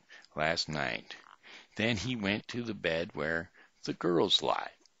much last night. Then he went to the bed where the girls lie,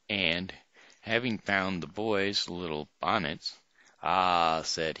 and, having found the boys' little bonnets, "Ah,"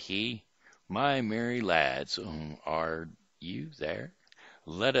 said he, "my merry lads, are you there?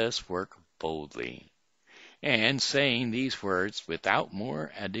 Let us work boldly." And saying these words without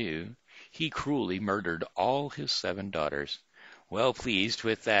more ado, he cruelly murdered all his 7 daughters. Well pleased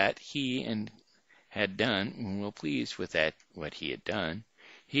with that he had done, well pleased with that what he had done,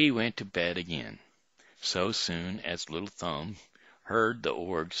 he went to bed again. So soon as Little Thumb heard the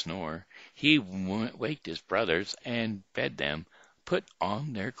org snore, he waked his brothers and bade them put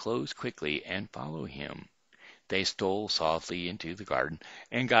on their clothes quickly and follow him. They stole softly into the garden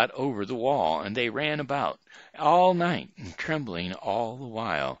and got over the wall, and they ran about all night, trembling all the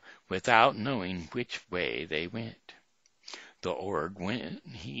while, without knowing which way they went. The org, when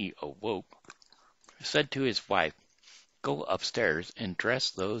he awoke, said to his wife, "Go upstairs and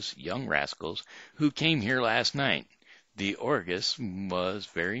dress those young rascals who came here last night." The Orgus was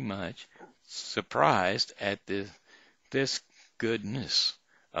very much surprised at this goodness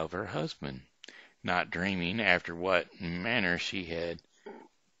of her husband, not dreaming after what manner she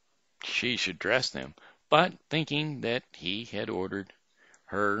should dress them, but thinking that he had ordered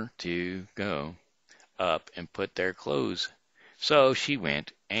her to go up and put their clothes. So she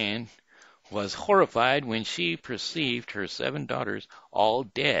went, and was horrified when she perceived her 7 daughters all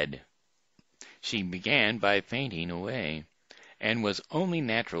dead. She began by fainting away, and was only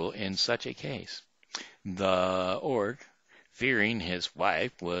natural in such a case. The orc, fearing his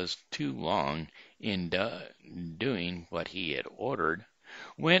wife was too long in doing what he had ordered,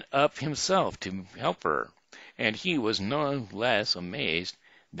 went up himself to help her, and he was no less amazed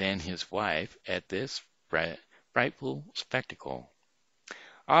than his wife at this frightful spectacle.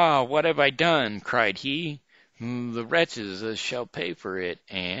 "Ah, what have I done?" cried he. "The wretches shall pay for it,"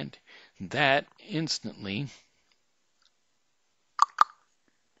 and that instantly,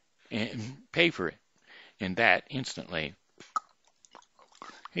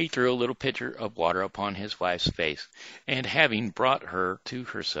 he threw a little pitcher of water upon his wife's face, and having brought her to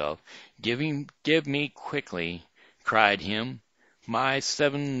herself, "Give me quickly," cried him, "my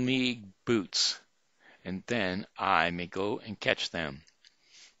 7 league boots, and then I may go and catch them."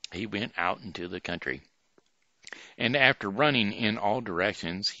 He went out into the country, and after running in all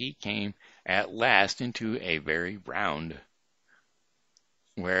directions, he came at last into a very round,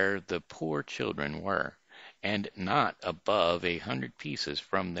 where the poor children were, and not above 100 paces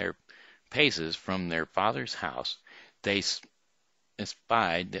from their father's house. They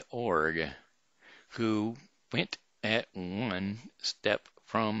espied the org, who went at one step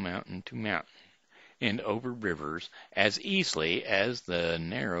from mountain to mountain, and over rivers as easily as the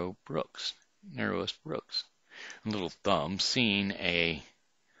narrowest brooks. Little Thumb, seeing a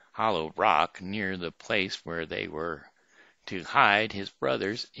hollow rock near the place where they were to hide his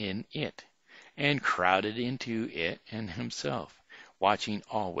brothers in it, and crowded into it and himself, watching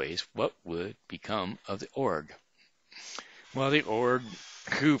always what would become of the org. While the org,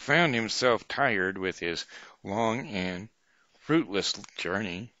 who found himself tired with his long and fruitless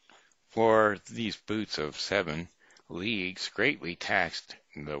journey, for these boots of 7 leagues greatly taxed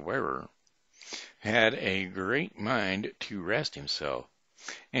the wearer, had a great mind to rest himself,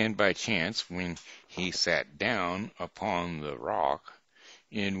 and by chance, when he sat down upon the rock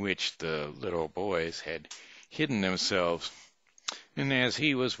in which the little boys had hidden themselves, and as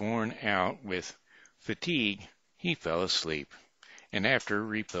he was worn out with fatigue, he fell asleep, and after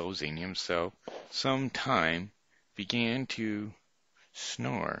reposing himself some time, began to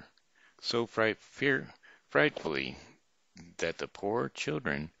snore so frightfully that the poor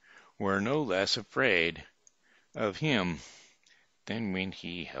children were no less afraid of him than when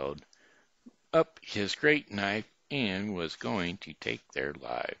he held up his great knife and was going to take their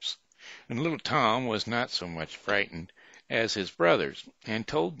lives. And little Tom was not so much frightened as his brothers, and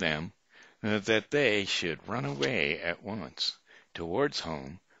told them that they should run away at once towards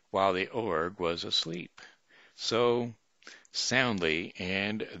home while the org was asleep so soundly,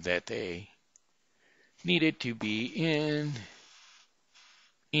 and that they needed to be in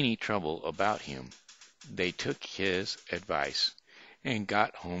any trouble about him. They took his advice and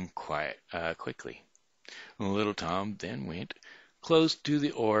got home quickly. Little Tom then went close to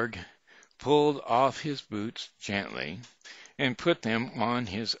the org, pulled off his boots gently, and put them on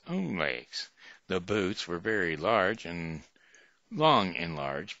his own legs. The boots were very large and long and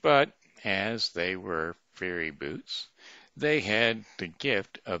large, but as they were fairy boots, they had the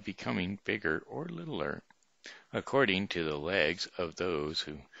gift of becoming bigger or littler. according to the legs of those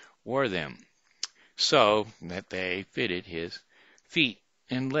who wore them, so that they fitted his feet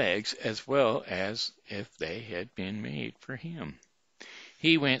and legs as well as if they had been made for him.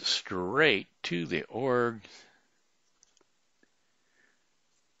 He went straight to the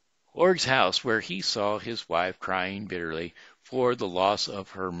Org's house, where he saw his wife crying bitterly for the loss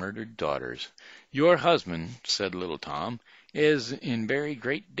of her murdered daughters. "Your husband," said little Tom, "is in very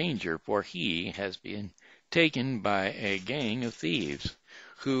great danger, for he has been taken by a gang of thieves,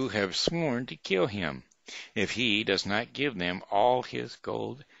 who have sworn to kill him if he does not give them all his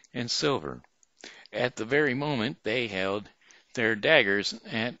gold and silver." At the very moment they held their daggers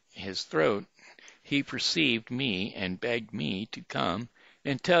at his throat, he perceived me and begged me to come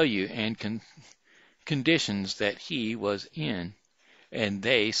and tell you and conditions that he was in, and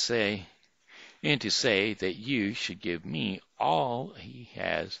to say that you should give me all he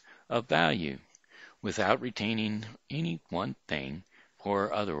has of value, without retaining any one thing,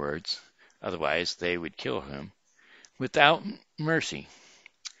 or otherwise they would kill him without mercy,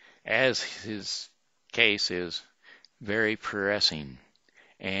 as his case is very pressing,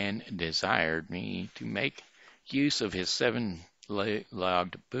 and desired me to make use of his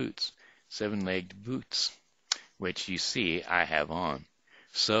seven-legged boots, which you see I have on,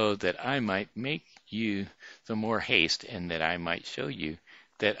 so that I might make you the more haste, and that I might show you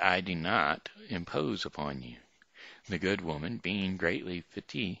that I do not impose upon you. The good woman, being greatly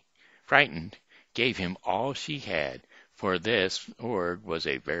frightened, gave him all she had, for this Org was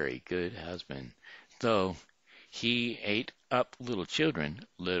a very good husband, though he ate up little children.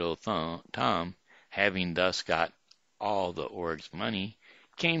 Little Tom, having thus got all the Org's money,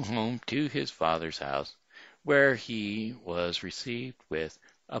 came home to his father's house, where he was received with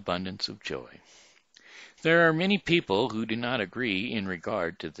abundance of joy. There are many people who do not agree in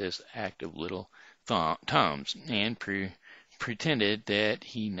regard to this act of little Tom's, and pretended that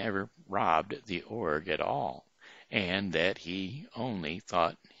he never robbed the Org at all, and that he only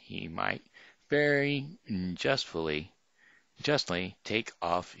thought he might very justly take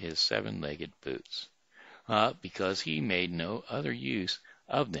off his seven-legged boots, because he made no other use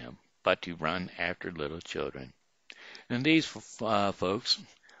of them but to run after little children. And these folks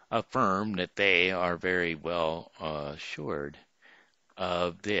affirm that they are very well assured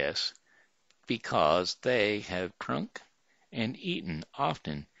of this, because they have drunk and eaten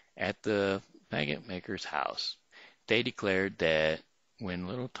often at the fagot maker's house. They declared that when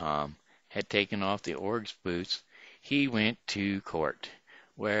little Tom had taken off the Org's boots, he went to court,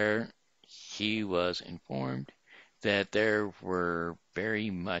 where he was informed that there were very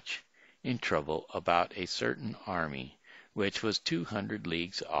much in trouble about a certain army which was 200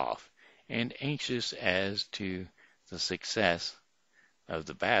 leagues off, and anxious as to the success of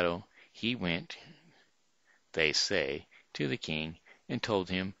the battle, he went, they say, to the king, and told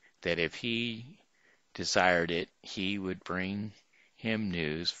him that if he desired it, he would bring him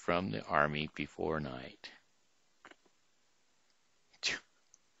news from the army before night.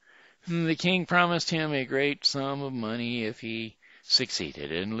 The king promised him a great sum of money if he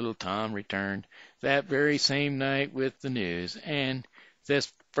succeeded, and little Tom returned that very same night with the news, and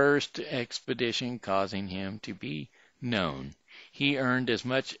this first expedition causing him to be known, he earned as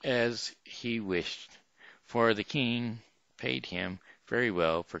much as he wished, for the king paid him very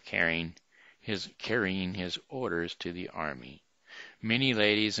well for carrying his orders to the army. Many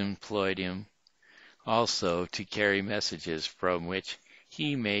ladies employed him also to carry messages, from which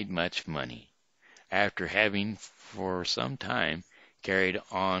he made much money. After having for some time carried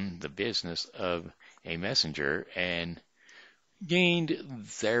on the business of a messenger, and gained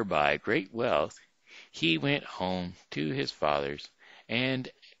thereby great wealth, he went home to his fathers, and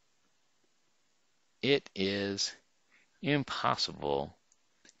it is impossible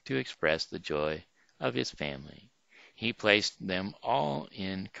to express the joy of his family. He placed them all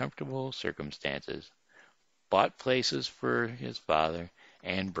in comfortable circumstances, bought places for his father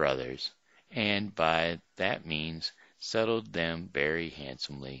and brothers, and by that means settled them very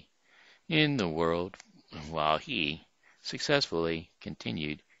handsomely in the world, while he successfully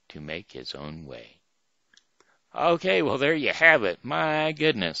continued to make his own way. Okay, well, there you have it. My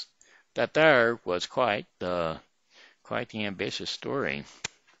goodness, that there was quite the ambitious story.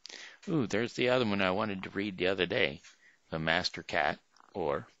 Ooh, there's the other one I wanted to read the other day, The Master Cat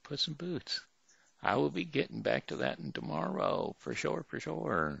or Puss in Boots. I will be getting back to that tomorrow, for sure, for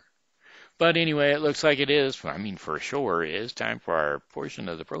sure. But anyway, it looks like it is, for sure, it is time for our portion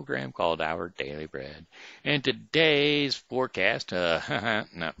of the program called Our Daily Bread. And today's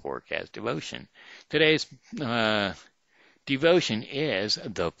devotion. Today's devotion is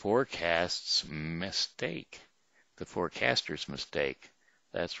the forecast's mistake. The forecaster's mistake.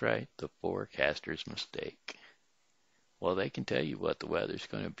 That's right, the forecaster's mistake. Well, they can tell you what the weather's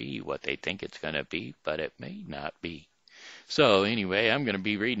going to be, what they think it's going to be, but it may not be. So anyway, I'm going to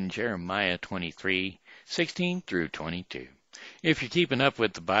be reading Jeremiah 23:16 through 22. If you're keeping up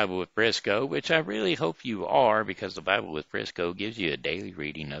with the Bible with Briscoe, which I really hope you are, because the Bible with Briscoe gives you a daily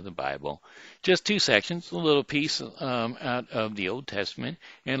reading of the Bible, just 2 sections, a little piece out of the Old Testament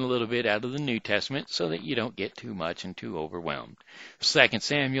and a little bit out of the New Testament, so that you don't get too much and too overwhelmed. 2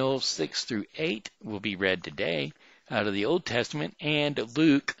 Samuel 6 through 8 will be read today out of the Old Testament, and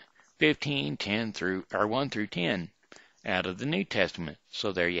Luke 15:1 through 10 out of the New Testament.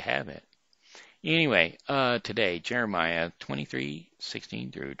 So there you have it. Anyway, today, Jeremiah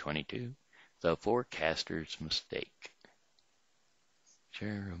 23:16 through 22, the forecaster's mistake.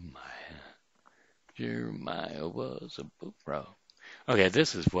 Jeremiah was a bro. Okay,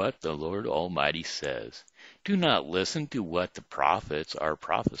 this is what the Lord Almighty says. Do not listen to what the prophets are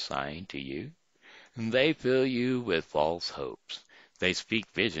prophesying to you. They fill you with false hopes. They speak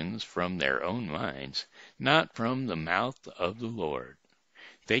visions from their own minds, not from the mouth of the Lord.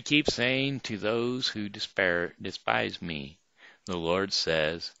 They keep saying to those who despise me, the Lord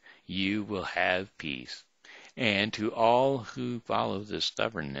says, you will have peace. And to all who follow the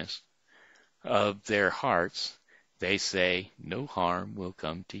stubbornness of their hearts, they say, no harm will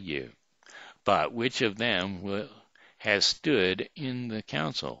come to you. But which of them has stood in the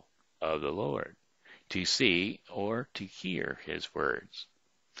counsel of the Lord to see or to hear his words?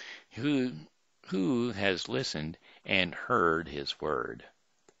 Who has listened and heard his word?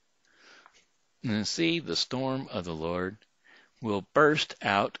 And see, the storm of the Lord will burst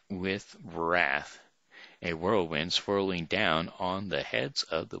out with wrath, a whirlwind swirling down on the heads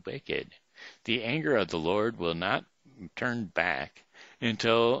of the wicked. The anger of the Lord will not turn back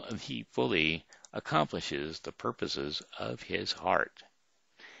until he fully accomplishes the purposes of his heart.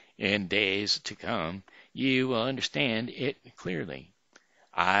 In days to come, you will understand it clearly.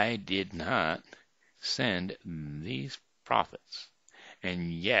 I did not send these prophets,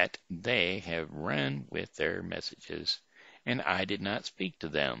 and yet they have run with their messages, and I did not speak to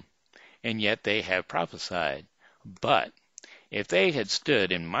them, and yet they have prophesied. But if they had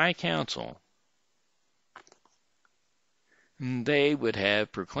stood in my counsel, they would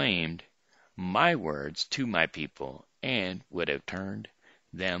have proclaimed my words to my people, and would have turned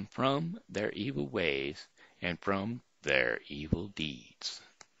them from their evil ways and from their evil deeds.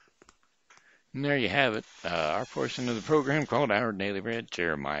 And there you have it, our portion of the program called Our Daily Bread,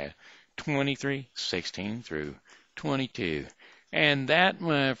 Jeremiah 23:16 through 22. And that,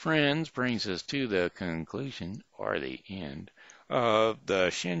 my friends, brings us to the conclusion, or the end, of the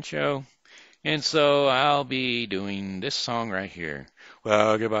Shen Show. And so I'll be doing this song right here.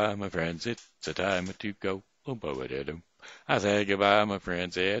 Well, goodbye, my friends, it's a time to go. I say goodbye, my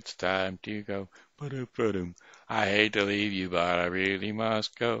friends, it's time to go. I hate to leave you, but I really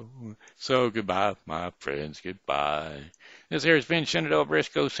must go. So goodbye, my friends, goodbye. This here has been Shen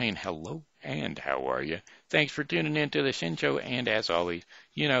Briscoe saying hello and how are you? Thanks for tuning in to the Shen Show, and as always,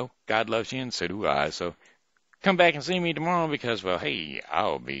 you know, God loves you and so do I. So come back and see me tomorrow because, well, hey,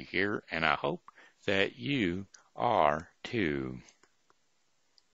 I'll be here, and I hope that you are too.